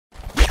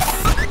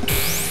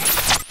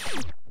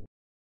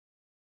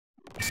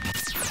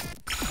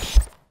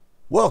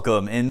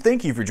Welcome, and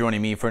thank you for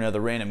joining me for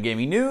another Random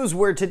Gaming News,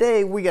 where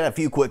today we got a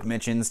few quick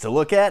mentions to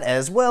look at,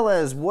 as well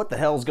as what the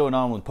hell's going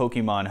on with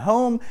Pokemon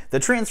Home, the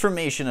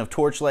transformation of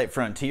Torchlight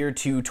Frontier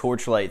to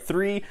Torchlight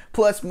 3,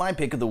 plus my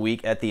pick of the week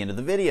at the end of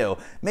the video.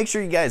 Make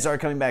sure you guys are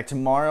coming back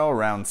tomorrow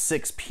around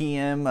 6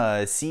 p.m.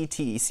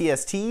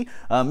 CST.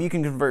 You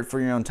can convert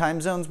for your own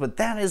time zones, but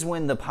that is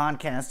when the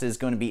podcast is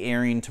going to be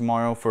airing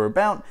tomorrow for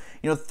about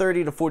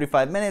 30 to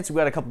 45 minutes. We've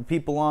got a couple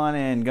people on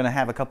and going to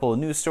have a couple of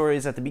news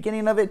stories at the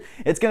beginning of it.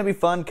 It's going to be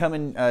fun. Come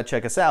and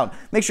check us out.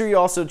 Make sure you're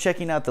also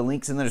checking out the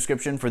links in the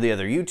description for the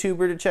other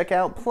YouTuber to check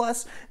out,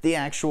 plus the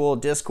actual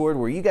Discord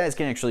where you guys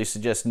can actually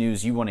suggest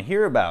news you want to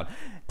hear about.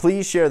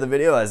 Please share the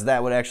video, as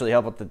that would actually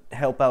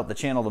help out the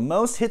channel the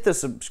most. Hit the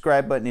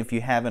subscribe button if you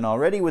haven't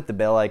already with the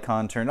bell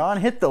icon turned on.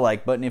 Hit the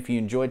like button if you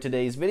enjoyed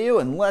today's video,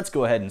 and let's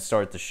go ahead and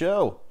start the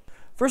show.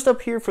 First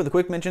up here for the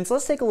quick mentions,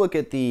 let's take a look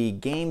at the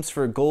games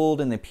for gold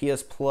and the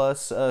PS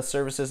Plus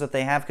services that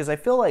they have, because I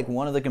feel like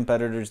one of the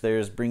competitors there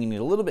is bringing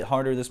it a little bit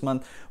harder this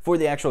month for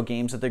the actual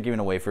games that they're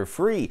giving away for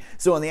free.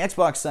 So on the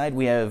Xbox side,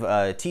 we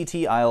have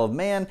TT Isle of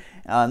Man,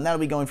 and that'll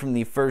be going from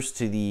the 1st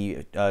to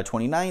the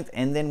 29th,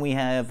 and then we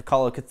have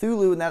Call of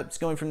Cthulhu, and that's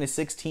going from the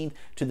 16th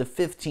to the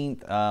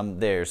 15th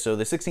there. So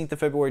the 16th of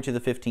February to the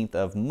 15th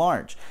of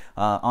March.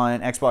 On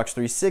Xbox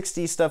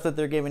 360, stuff that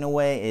they're giving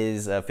away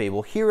is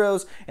Fable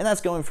Heroes, and that's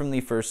going from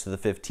the 1st to the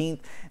 15th.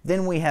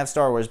 Then we have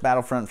Star Wars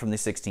Battlefront from the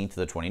 16th to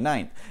the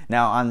 29th.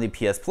 Now on the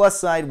PS Plus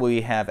side,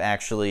 we have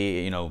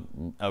actually,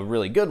 a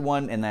really good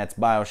one, and that's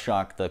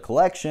BioShock the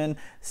Collection,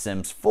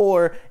 Sims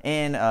 4,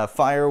 and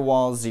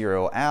Firewall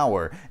Zero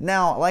Hour.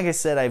 Now, like I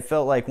said, I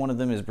felt like one of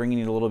them is bringing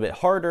it a little bit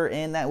harder,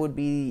 and that would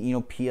be,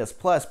 PS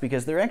Plus,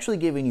 because they're actually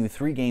giving you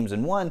 3 games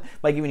in one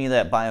by giving you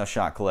that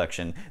BioShock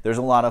Collection. There's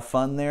a lot of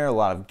fun there, a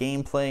lot of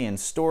gameplay and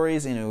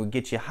stories, and it would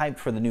get you hyped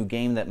for the new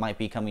game that might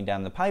be coming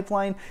down the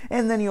pipeline.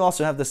 And then you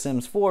also have the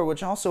Sims 4,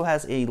 which also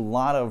has a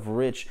lot of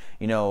rich,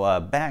 a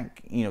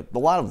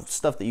lot of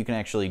stuff that you can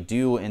actually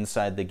do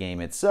inside the game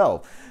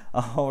itself.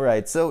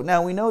 Alright, so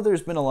now we know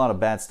there's been a lot of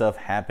bad stuff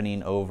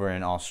happening over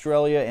in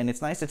Australia, and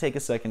it's nice to take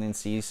a second and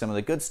see some of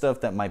the good stuff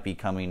that might be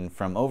coming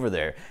from over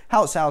there.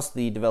 House,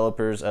 the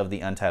developers of the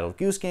Untitled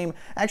Goose Game,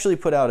 actually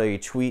put out a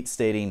tweet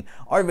stating,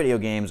 "Our video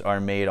games are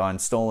made on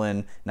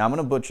stolen," now I'm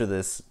going to butcher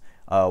this,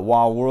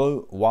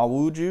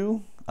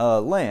 Wawuju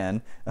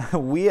land.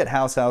 We at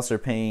House are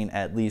paying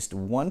at least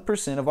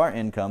 1% of our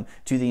income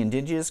to the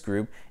indigenous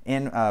group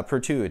in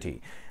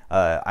perpetuity.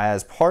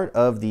 As part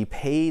of the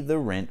pay the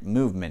rent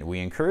movement, we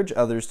encourage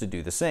others to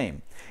do the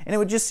same. And it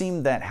would just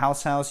seem that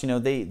House,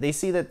 they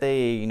see that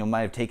they,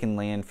 might have taken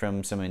land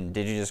from some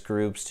indigenous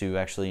groups to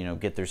actually,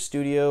 get their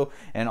studio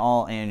and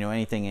all, and,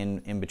 anything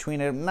in between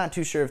it. I'm not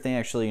too sure if they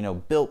actually,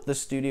 built the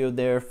studio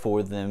there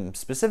for them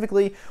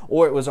specifically,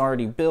 or it was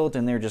already built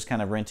and they're just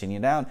kind of renting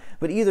it out.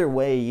 But either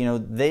way,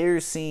 they're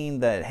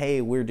seeing that,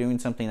 hey, we're doing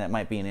something that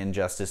might be an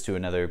injustice to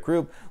another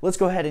group. Let's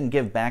go ahead and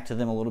give back to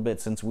them a little bit,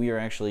 since we are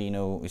actually,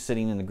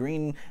 sitting in the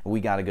green. We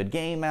got a good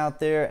game out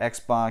there.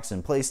 Xbox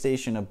and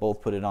PlayStation have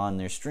both put it on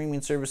their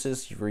streaming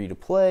services for you to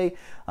play.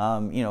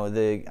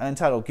 The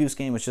Untitled Goose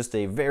Game was just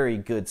a very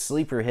good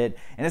sleeper hit,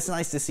 and it's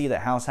nice to see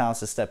that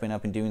House is stepping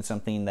up and doing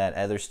something that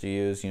other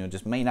studios,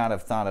 just may not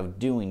have thought of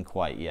doing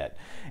quite yet.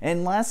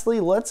 And lastly,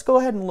 let's go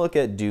ahead and look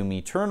at Doom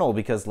Eternal,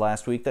 because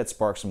last week that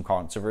sparked some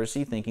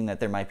controversy, thinking that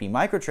there might be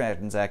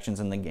microtransactions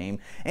in the game,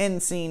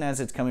 and seeing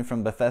as it's coming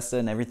from Bethesda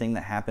and everything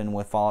that happened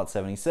with Fallout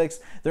 76,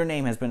 their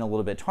name has been a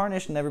little bit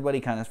tarnished, and everybody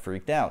kind of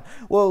freaked out.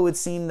 Well, it would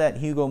seem that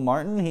Hugo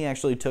Martin, he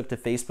actually took to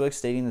Facebook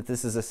stating that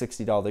this is a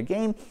 $60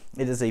 game.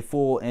 It is a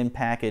full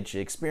in-package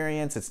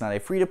experience. It's not a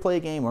free-to-play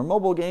game or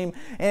mobile game,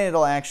 and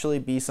it'll actually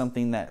be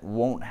something that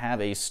won't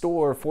have a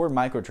store for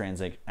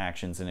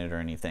microtransactions in it or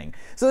anything.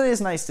 So it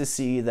is nice to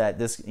see that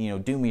this,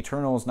 Doom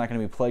Eternal is not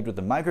going to be plagued with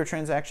the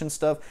microtransaction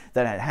stuff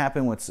that had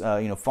happened with,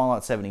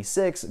 Fallout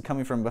 76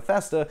 coming from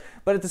Bethesda,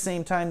 but at the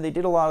same time, they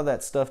did a lot of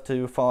that stuff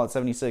to Fallout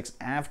 76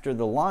 after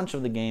the launch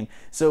of the game,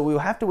 so we'll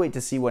have to wait to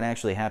see what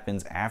actually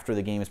happens after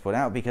the game is put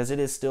out, because it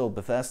is still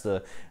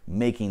Bethesda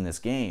making this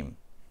game.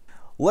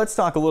 Let's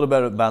talk a little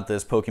bit about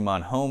this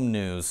Pokemon Home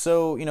news.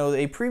 So,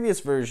 a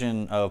previous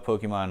version of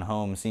Pokemon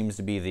Home seems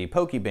to be the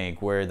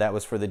Pokebank, where that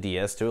was for the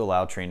DS to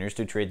allow trainers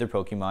to trade their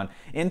Pokemon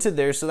into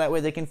theirs, so that way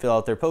they can fill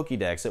out their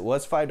Pokédex. It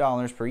was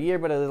 $5 per year,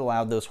 but it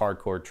allowed those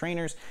hardcore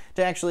trainers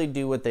to actually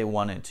do what they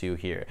wanted to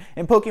here.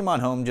 And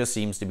Pokemon Home just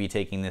seems to be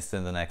taking this to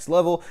the next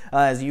level,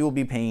 as you will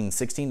be paying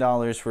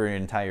 $16 for an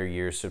entire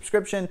year's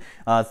subscription,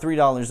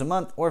 $3 a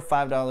month, or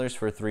 $5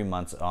 for 3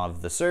 months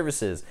of the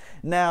services.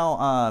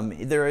 Now,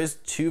 there is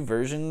 2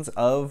 versions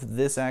of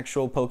this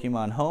actual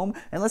Pokemon Home,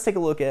 and let's take a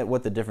look at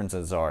what the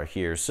differences are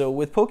here. So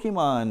with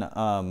Pokemon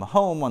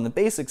Home on the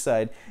basic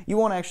side, you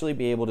won't actually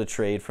be able to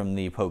trade from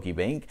the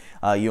Pokebank.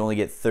 You only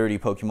get 30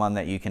 Pokemon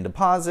that you can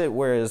deposit,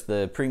 whereas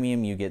the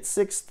premium you get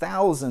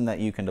 6,000 that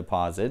you can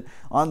deposit.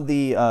 On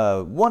the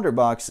Wonder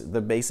Box,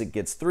 the basic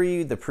gets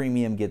 3, the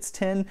premium gets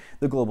 10.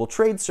 The Global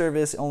Trade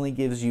Service only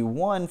gives you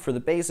 1 for the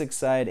basic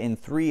side and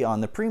 3 on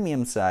the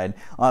premium side.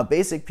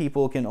 Basic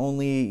people can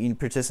only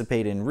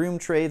participate in room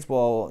trades,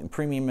 while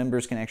premium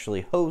members can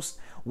actually host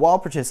while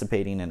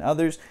participating in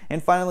others.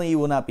 And finally, you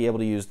will not be able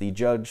to use the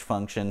judge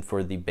function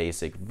for the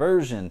basic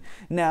version.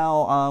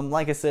 Now,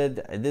 like I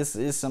said, this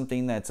is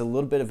something that's a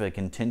little bit of a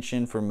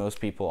contention for most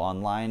people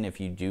online if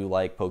you do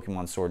like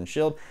Pokemon Sword and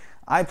Shield.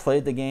 I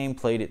played the game,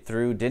 played it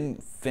through,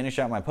 didn't finish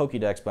out my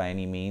Pokédex by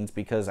any means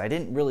because I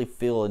didn't really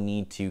feel a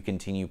need to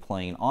continue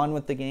playing on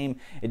with the game.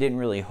 It didn't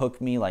really hook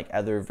me like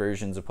other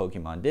versions of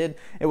Pokemon did.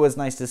 It was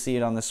nice to see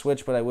it on the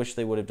Switch, but I wish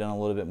they would have done a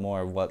little bit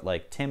more of what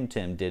like Tim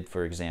did,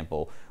 for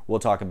example. We'll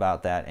talk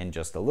about that in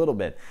just a little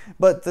bit.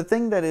 But the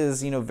thing that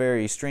is,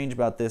 very strange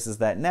about this is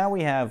that now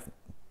we have,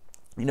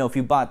 if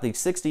you bought the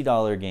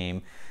 $60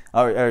 game,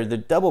 or the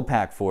double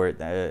pack for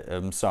it,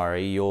 I'm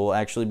sorry, you'll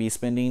actually be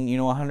spending,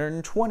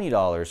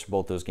 $120 for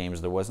both those games.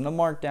 There wasn't a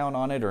markdown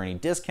on it or any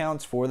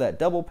discounts for that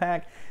double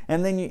pack.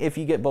 And then if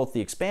you get both the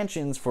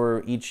expansions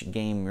for each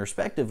game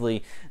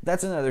respectively,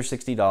 that's another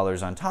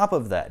 $60 on top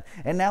of that.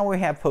 And now we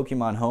have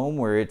Pokemon Home,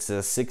 where it's a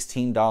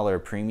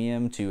 $16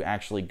 premium to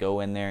actually go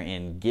in there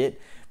and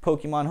get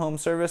Pokemon Home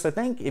service. I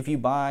think if you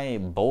buy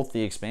both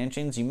the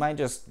expansions, you might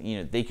just,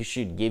 they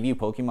should give you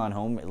Pokemon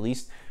Home at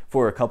least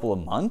for a couple of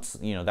months.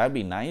 That'd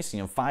be nice.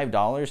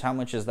 $5, how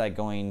much is that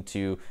going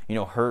to,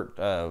 hurt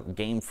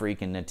Game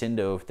Freak and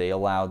Nintendo if they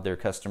allowed their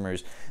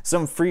customers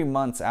some free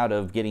months out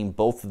of getting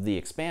both of the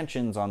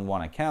expansions on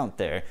one account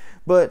there?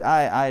 But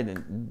I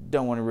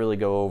don't want to really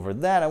go over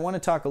that. I want to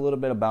talk a little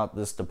bit about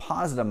this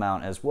deposit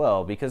amount as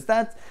well, because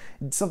that's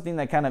something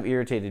that kind of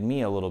irritated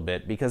me a little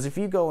bit. Because if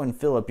you go and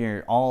fill up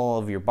all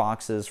of your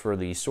boxes for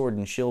the Sword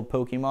and Shield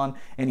Pokemon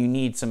and you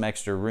need some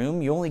extra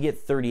room, you only get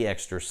 30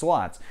 extra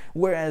slots,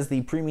 whereas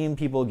the premium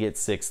people get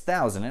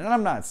 6,000. And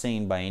I'm not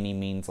saying by any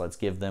means let's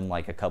give them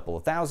like a couple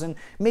of thousand,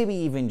 maybe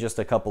even just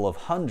a couple of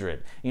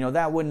hundred.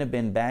 That wouldn't have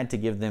been bad to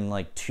give them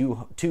like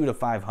 200 to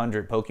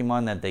 500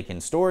 Pokemon that they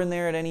can store in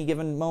there at any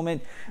given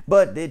moment.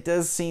 But it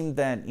does seem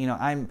that,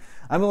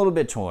 I'm a little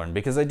bit torn,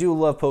 because I do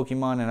love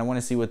Pokemon and I want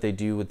to see what they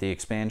do with the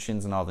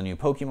expansions and all the new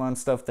Pokemon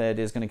stuff that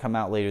is going to come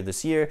out later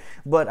this year.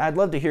 But I'd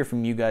love to hear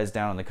from you guys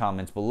down in the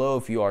comments below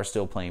if you are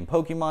still playing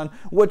Pokemon.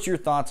 What's your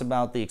thoughts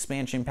about the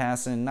expansion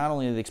pass, and not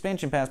only the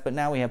expansion pass, but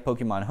now we have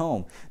Pokemon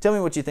Home. Tell me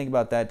what you think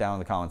about that down in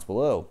the comments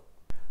below.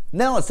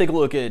 Now let's take a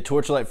look at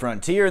Torchlight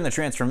Frontier and the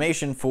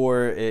transformation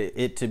for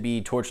it to be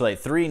Torchlight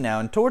 3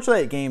 now. And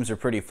Torchlight games are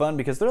pretty fun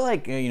because they're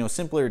like,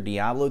 simpler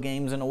Diablo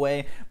games in a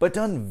way, but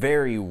done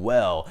very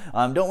well.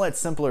 Don't let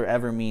simpler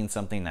ever mean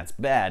something that's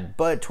bad,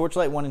 but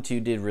Torchlight 1 and 2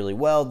 did really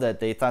well that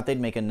they thought they'd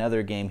make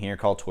another game here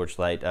called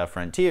Torchlight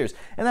Frontiers.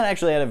 And that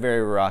actually had a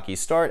very rocky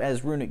start,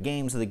 as Runic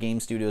Games, the game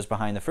studios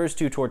behind the first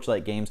two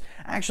Torchlight games,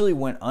 actually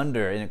went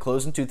under, and it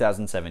closed in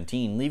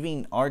 2017,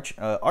 leaving Arc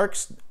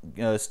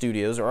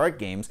Studios, or Arc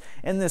Games,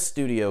 in this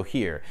studio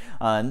here.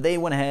 They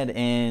went ahead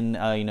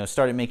and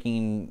started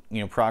making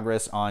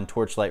progress on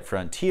Torchlight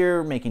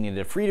Frontier, making it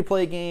a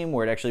free-to-play game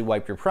where it actually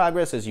wiped your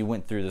progress as you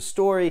went through the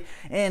story,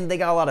 and they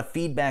got a lot of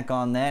feedback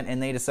on that, and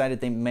they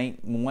decided they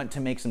might want to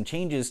make some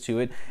changes to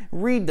it,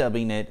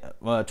 redubbing it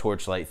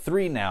Torchlight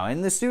 3 now.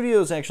 And the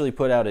studios actually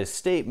put out a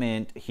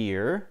statement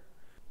here.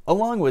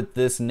 Along with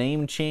this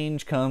name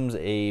change comes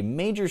a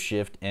major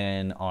shift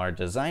in our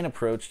design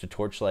approach to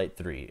Torchlight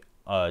 3.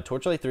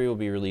 Torchlight 3 will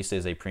be released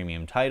as a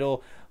premium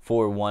title.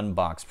 For one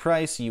box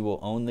price, you will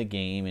own the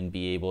game and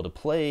be able to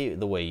play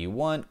the way you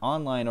want,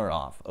 online or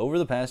off. Over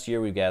the past year,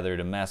 we've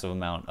gathered a massive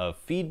amount of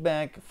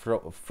feedback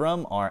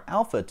from our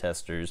alpha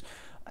testers.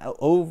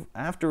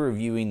 After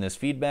reviewing this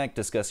feedback,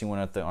 discussing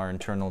with our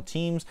internal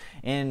teams,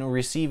 and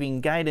receiving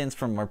guidance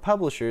from our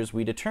publishers,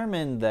 we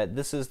determined that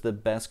this is the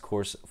best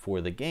course for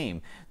the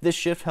game. This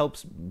shift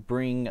helps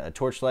bring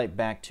Torchlight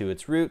back to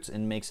its roots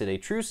and makes it a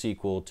true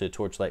sequel to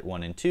Torchlight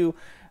 1 and 2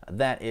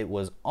 that it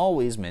was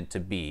always meant to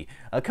be.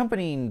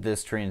 Accompanying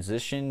this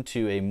transition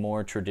to a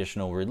more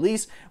traditional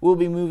release, we'll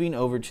be moving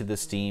over to the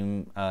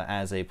Steam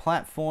as a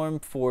platform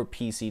for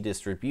PC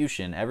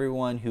distribution.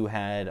 Everyone who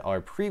had our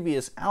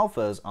previous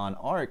alphas on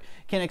Arc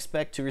can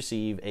expect to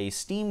receive a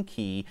Steam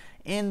key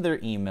in their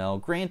email,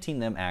 granting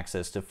them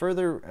access to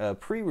further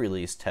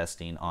pre-release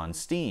testing on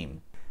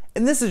Steam.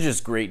 And this is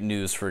just great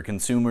news for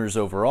consumers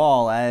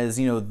overall, as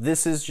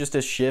this is just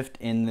a shift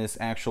in this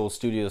actual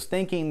studio's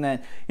thinking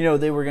that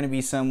they were going to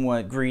be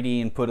somewhat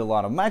greedy and put a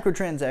lot of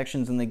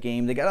microtransactions in the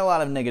game. They got a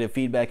lot of negative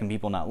feedback and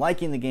people not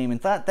liking the game,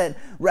 and thought that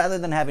rather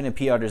than having a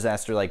PR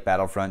disaster like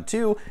Battlefront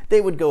 2,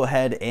 they would go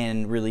ahead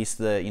and release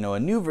the a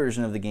new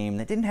version of the game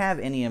that didn't have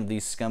any of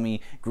these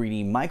scummy,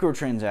 greedy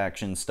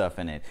microtransaction stuff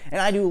in it.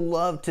 And I do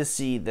love to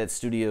see that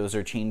studios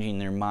are changing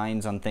their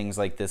minds on things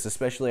like this,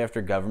 especially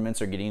after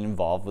governments are getting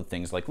involved with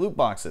things like loot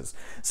boxes.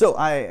 So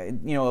I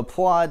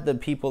applaud the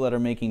people that are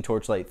making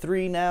Torchlight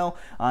 3 now.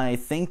 I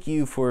thank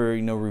you for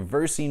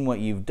reversing what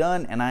you've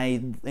done, and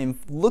I am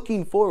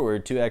looking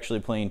forward to actually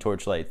playing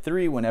Torchlight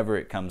 3 whenever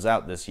it comes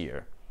out this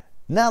year.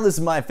 Now this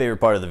is my favorite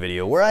part of the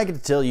video, where I get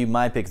to tell you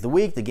my pick of the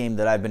week, the game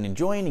that I've been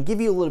enjoying, and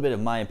give you a little bit of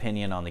my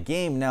opinion on the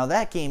game. Now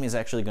that game is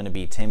actually going to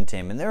be Tim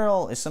Tim, and there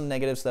are some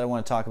negatives that I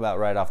want to talk about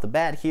right off the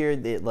bat here.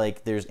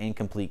 Like there's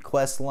incomplete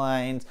quest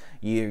lines,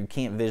 you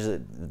can't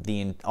visit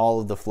all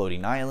of the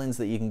floating islands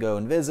that you can go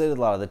and visit. A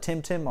lot of the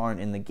Tim Tim aren't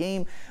in the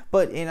game,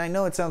 and I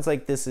know it sounds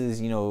like this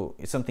is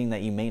something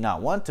that you may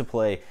not want to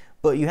play,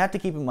 but you have to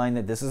keep in mind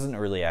that this is an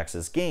early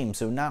access game,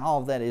 so not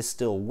all of that is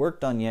still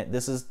worked on yet.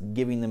 This is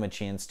giving them a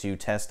chance to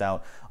test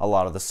out a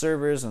lot of the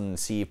servers and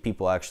see if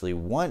people actually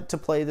want to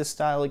play this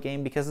style of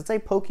game, because it's a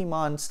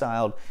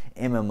Pokemon-styled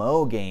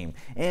MMO game.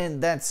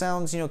 And that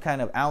sounds,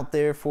 kind of out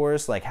there for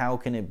us, like how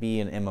can it be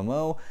an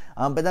MMO?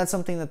 But that's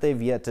something that they've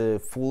yet to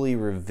fully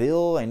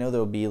reveal. I know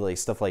there'll be like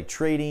stuff like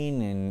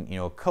trading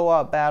and,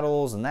 co-op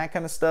battles and that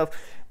kind of stuff,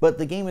 but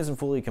the game isn't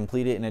fully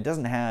completed and it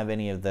doesn't have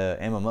any of the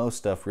MMO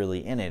stuff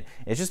really in it.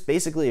 It's just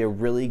basically a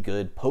really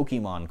good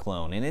Pokemon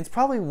clone, and it's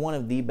probably one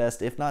of the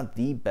best, if not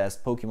the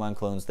best, Pokemon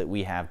clones that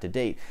we have to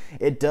date.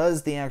 It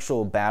does the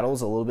actual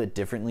battles a little bit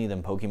differently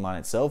than Pokemon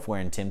itself, where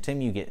in Tim Tim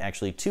you get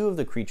actually 2 of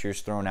the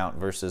creatures thrown out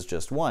versus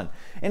just 1.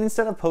 And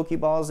instead of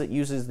Pokeballs, it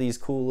uses these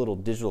cool little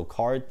digital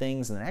card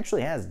things, and it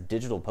actually has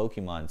digital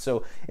Pokemon.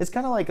 So it's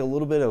kind of like a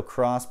little bit of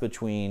cross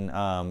between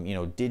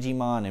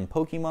Digimon and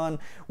Pokemon,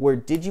 where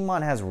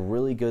Digimon has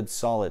really good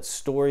solid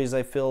stories.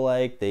 I feel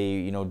like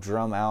they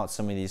drum out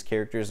some of these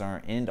characters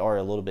are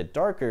a little bit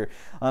darker,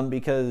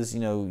 because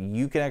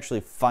you can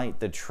actually fight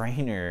the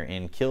trainer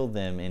and kill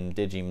them in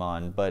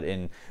Digimon, but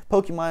in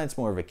Pokemon it's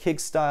more of a kick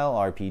style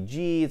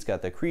RPG. It's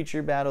got the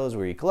creature battles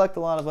where you collect a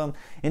lot of them,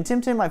 and Tim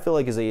Tim I feel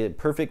like is a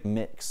perfect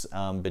mix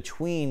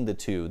between the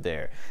two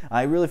there.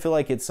 I really feel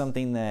like it's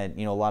something that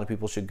a lot of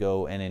people should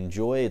go and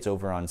enjoy. It's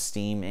over on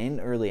Steam in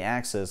early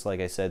access, like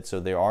I said, so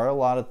there are a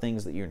lot of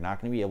things that you're not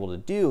going to be able to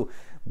do,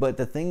 but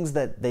the things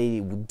that they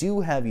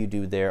do have you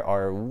do there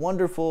are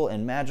wonderful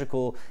and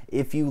magical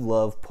if you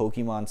love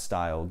Pokemon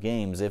style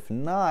games. If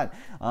not,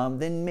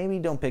 then maybe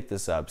don't pick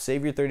this up.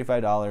 Save your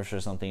 $35 for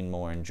something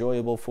more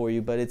enjoyable for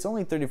you, but it's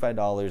only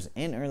 $35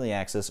 in early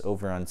access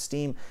over on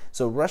Steam,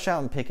 so rush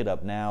out and pick it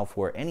up now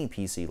for any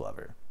PC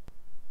lover.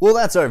 Well,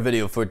 that's our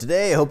video for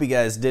today. I hope you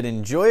guys did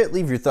enjoy it.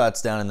 Leave your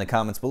thoughts down in the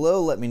comments below.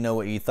 Let me know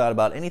what you thought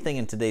about anything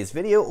in today's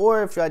video,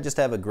 or if I just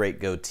have a great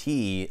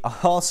goatee.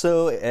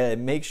 Also,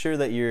 make sure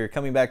that you're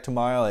coming back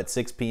tomorrow at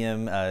 6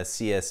 p.m.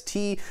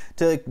 CST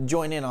to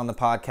join in on the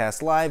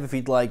podcast live if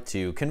you'd like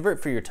to.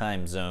 Convert for your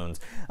time zones.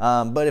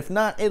 But if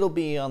not, it'll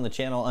be on the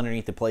channel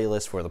underneath the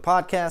playlist for the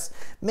podcast.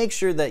 Make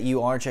sure that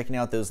you are checking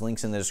out those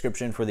links in the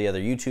description for the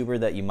other YouTuber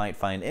that you might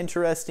find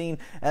interesting,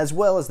 as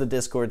well as the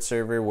Discord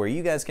server where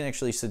you guys can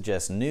actually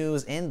suggest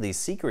news and the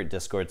secret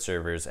Discord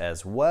servers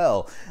as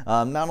well.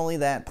 Not only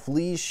that,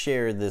 please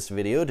share this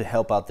video to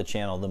help out the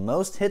channel the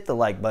most. Hit the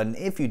like button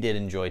if you did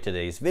enjoy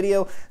today's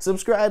video.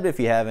 Subscribe if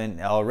you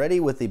haven't already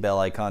with the bell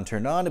icon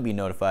turned on to be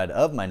notified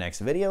of my next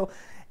video.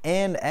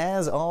 And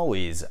as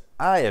always,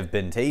 I have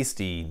been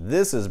Tasty,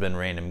 this has been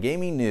Random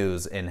Gaming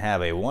News, and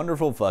have a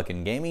wonderful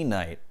fucking gaming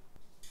night.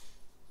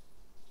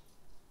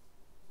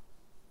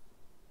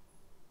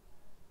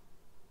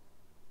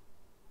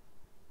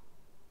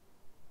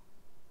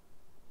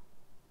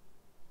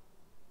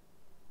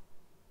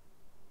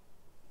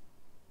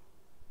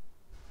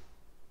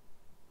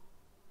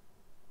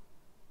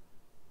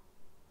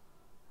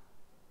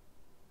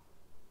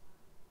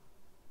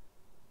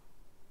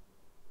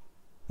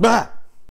 Bah!